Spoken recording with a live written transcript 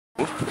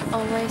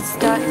Always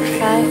start the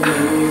fight.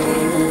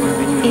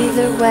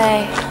 Either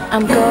way,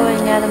 I'm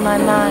going out of my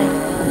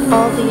mind.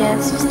 All the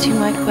answers to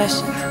my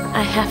questions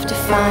I have to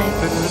find.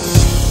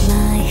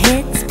 My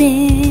head's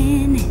spinning.